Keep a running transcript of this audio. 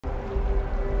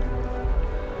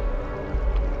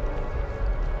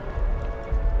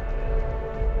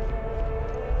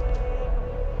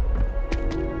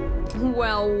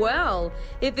Well, well,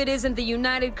 if it isn't the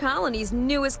United Colony's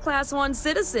newest Class 1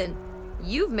 citizen,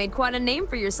 you've made quite a name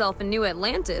for yourself in New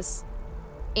Atlantis.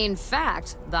 In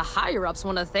fact, the higher-ups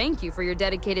want to thank you for your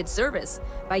dedicated service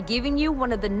by giving you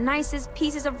one of the nicest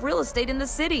pieces of real estate in the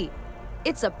city.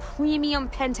 It's a premium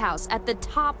penthouse at the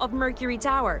top of Mercury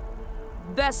Tower.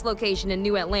 Best location in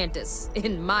New Atlantis,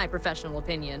 in my professional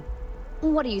opinion.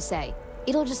 What do you say?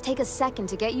 It'll just take a second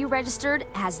to get you registered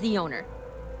as the owner.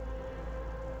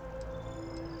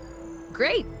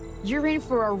 Great! You're in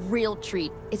for a real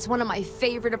treat. It's one of my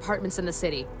favorite apartments in the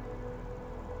city.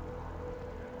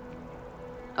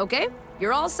 Okay,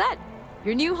 you're all set.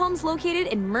 Your new home's located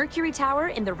in Mercury Tower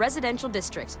in the residential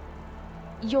district.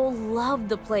 You'll love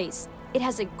the place. It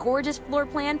has a gorgeous floor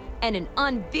plan and an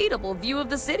unbeatable view of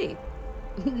the city.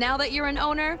 Now that you're an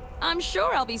owner, I'm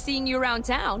sure I'll be seeing you around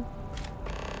town.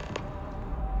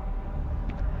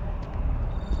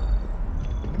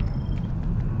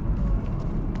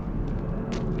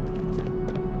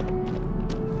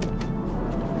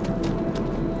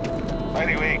 By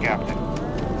the way, Captain,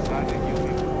 something you'll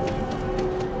be...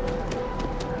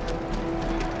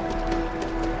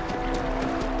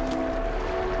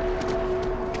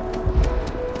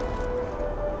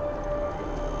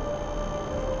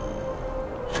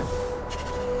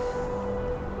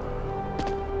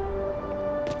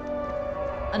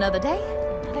 Another day,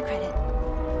 another credit.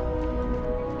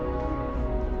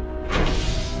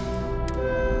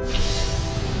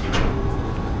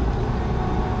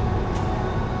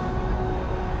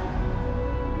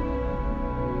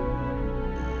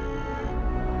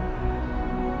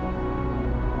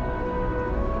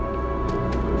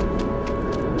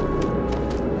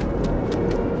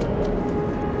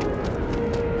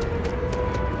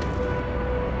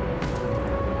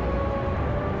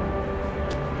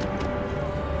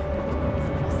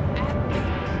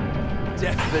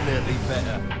 Definitely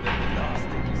better.